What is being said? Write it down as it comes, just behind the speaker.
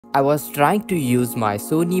I was trying to use my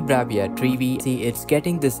Sony Bravia TV. See, it's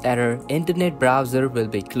getting this error. Internet browser will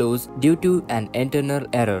be closed due to an internal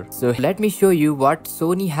error. So let me show you what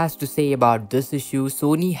Sony has to say about this issue.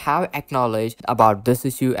 Sony have acknowledged about this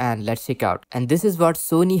issue and let's check out. And this is what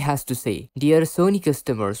Sony has to say. Dear Sony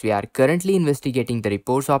customers, we are currently investigating the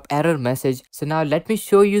reports of error message. So now let me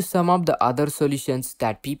show you some of the other solutions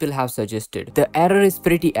that people have suggested. The error is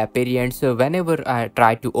pretty apparent. So whenever I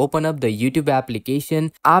try to open up the YouTube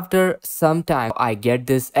application, after some time I get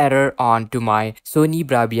this error onto my Sony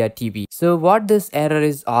Bravia TV. So what this error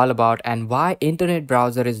is all about and why internet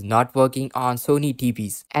browser is not working on Sony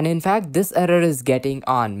TVs. And in fact this error is getting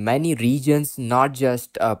on many regions, not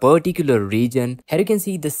just a particular region. Here you can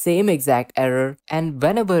see the same exact error, and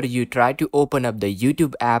whenever you try to open up the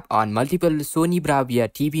YouTube app on multiple Sony Bravia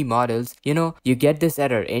TV models, you get this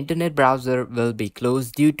error. Internet browser will be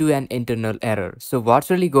closed due to an internal error. So what's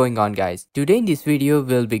really going on, guys? Today in this video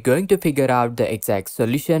we'll be going to figure out the exact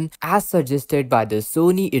solution as suggested by the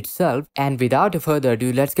Sony itself, and without further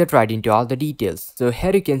ado let's get right into all the details. So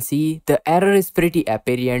here you can see the error is pretty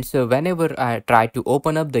apparent. So whenever I try to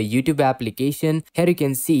open up the YouTube application, here you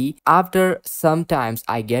can see after sometimes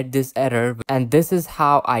I get this error, and this is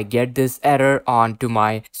how I get this error onto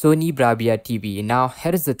my Sony Bravia TV. Now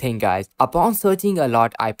here is the thing, guys. Upon searching a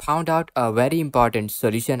lot, I found out a very important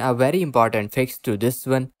solution, a very important fix to this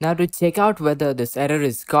one. Now to check out whether this error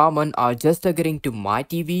is common or just occurring to my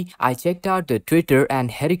TV, I checked out the Twitter,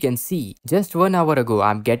 and here you can see just 1 hour ago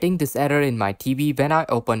I'm getting this error in my TV. When I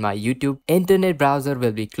open my YouTube, internet browser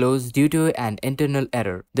will be closed due to an internal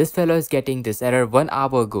error. This fellow is getting this error 1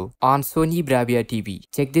 hour ago on Sony Bravia TV.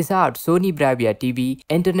 Check this out, Sony Bravia TV,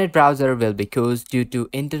 internet browser will be closed due to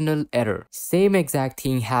internal error. Same exact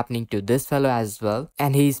thing happening to this fellow as well,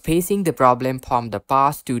 and he is facing the problem from the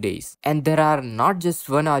past 2 days. And there are not just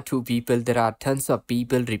 1 or 2 people, there are tons of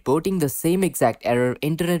people reporting the same exact error.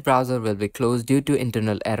 Internet browser will be closed due to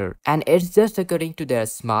internal error, and it's just occurring to their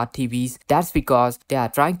smart TVs. That's because they are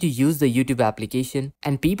trying to use the YouTube application,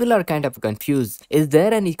 and people are kind of confused. Is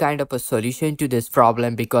there any kind of a solution to this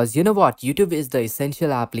problem? Because you know what, YouTube is the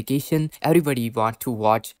essential application everybody wants to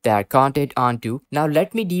watch their content onto. Now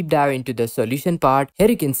let me deep dive into the solution part. Here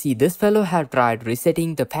you can see this fellow have tried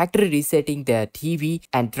resetting the factory resetting their TV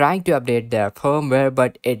and trying to update their firmware,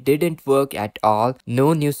 but it didn't work at all.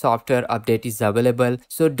 No new software update is available,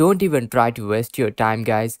 so don't even try to waste your time,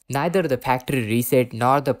 guys. Neither the factory reset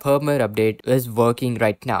nor the firmware update is working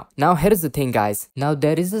right now. Now here is the thing, guys. Now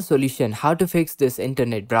there is a solution how to fix this.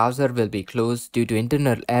 Internet browser will be closed due to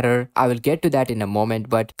internal error. I will get to that in a moment,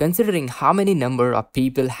 but considering how many number of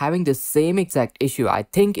people having the same exact issue, I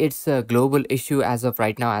think it's a global issue as of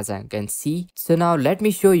right now, as I can see. So now let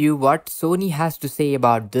me show you what Sony has to say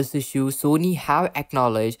about this issue. Sony have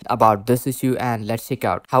acknowledged about this issue, and let's check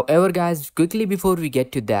out. However, guys, quickly before we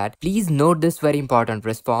get to that, please note this very important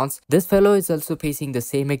response. This fellow is also facing the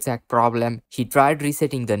same exact problem. He tried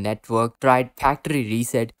resetting the network, tried factory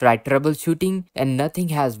reset, tried troubleshooting, and nothing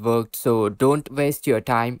has worked. So don't waste your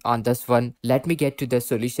time on this one. Let me get to the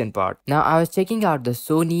solution part. Now I was checking out the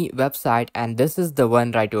Sony website, and this is the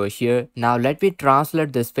one right over here. Now let me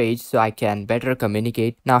translate this page so I can better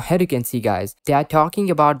communicate. Now here you can see, guys, they are talking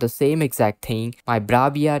about the same exact thing. My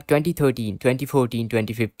Bravia 2013, 2014,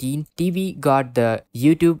 2015 TV got the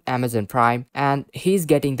YouTube, Amazon Prime, and he's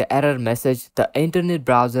getting the error message. The internet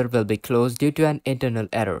browser will be closed due to an internal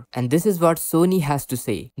error. And this is what Sony has to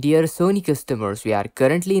say. Dear Sony customers, we are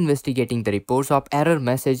currently investigating the reports of error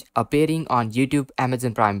message appearing on YouTube,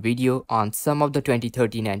 Amazon Prime Video on some of the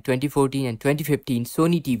 2013 and 2014 and 2015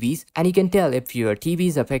 Sony TVs, and you can tell if your TV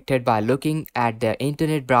is affected by looking at the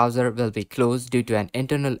internet browser will be closed due to an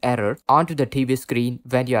internal error onto the TV screen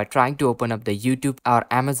when you are trying to open up the YouTube or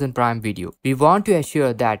Amazon Prime Video. We want to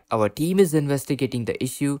assure that our team is investigating the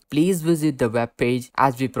issue. Please visit the web page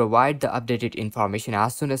as we provide the updated information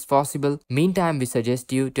as soon as possible. Meantime, we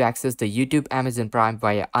suggest you to access the YouTube, Amazon Prime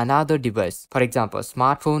via another device, for example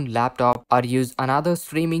smartphone, laptop, or use another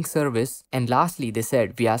streaming service. And lastly, they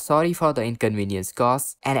said, we are sorry for the inconvenience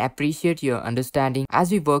caused and appreciate your understanding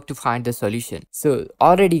as we work to find the solution. So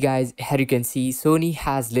already, guys, here you can see Sony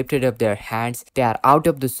has lifted up their hands. They are out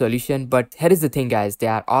of the solution, but here is the thing, guys, they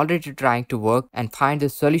are already trying to work and find the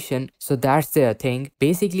solution. So that's their thing.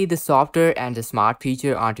 Basically the software and the smart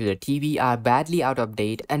feature onto the TV are badly out of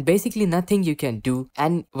date, and basically nothing you can do.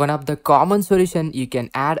 And one of the common solution, you can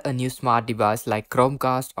add a new smart device like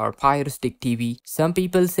Chromecast or Fire Stick TV. Some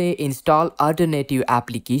people say install alternative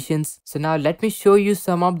applications. So now let me show you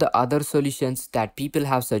some of the other solutions that people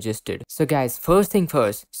have suggested. So guys, first thing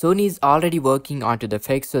first, Sony is already working onto the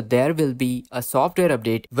fix, so there will be a software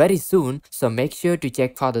update very soon. So make sure to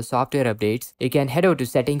check for the software updates. You can head over to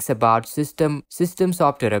settings about system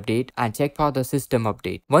software update and check for the system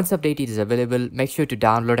update. Once update is available, make sure to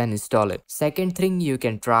download and install it. Second thing you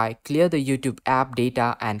can try, clear the YouTube app data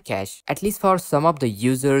and cache. At least for some of the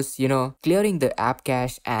users, clearing the app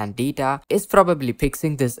cache and data is probably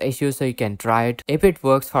fixing this issue, so you can try it if it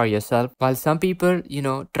works for yourself. While some people,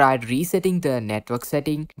 tried resetting the network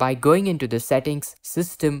setting by going into the settings,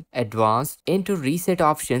 system, advanced, into reset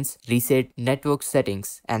options, reset network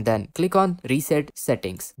settings, and then click on reset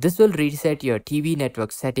settings. This will reset your TV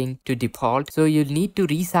network setting to default, so you'll need to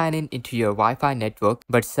re-sign in into your Wi-Fi network,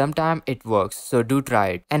 but sometime it works, so do try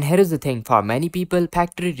it. And here is the thing, for many people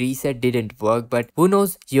factory reset didn't work, but who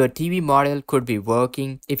knows, your TV model could be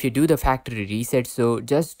working if you do the factory reset. So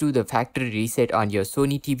just do the factory reset on your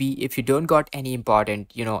Sony TV. If you don't got any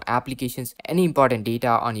important applications, any important data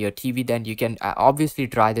on your TV, then you can obviously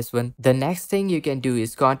try this one. The next thing you can do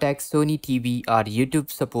is contact Sony TV or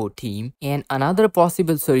YouTube support team. And another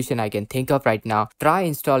possible solution I can think of right now, try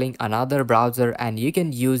installing another browser and you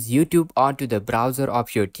can use YouTube onto the browser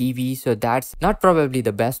of your TV. So that's not probably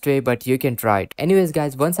the best way, but you can try it. Anyways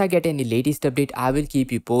guys, once I get any latest update, I will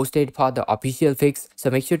keep you posted for the official fix. So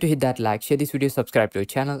make sure to hit that like, share this video, subscribe to our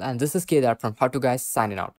channel, and this is Kedar from How To Guys signing out.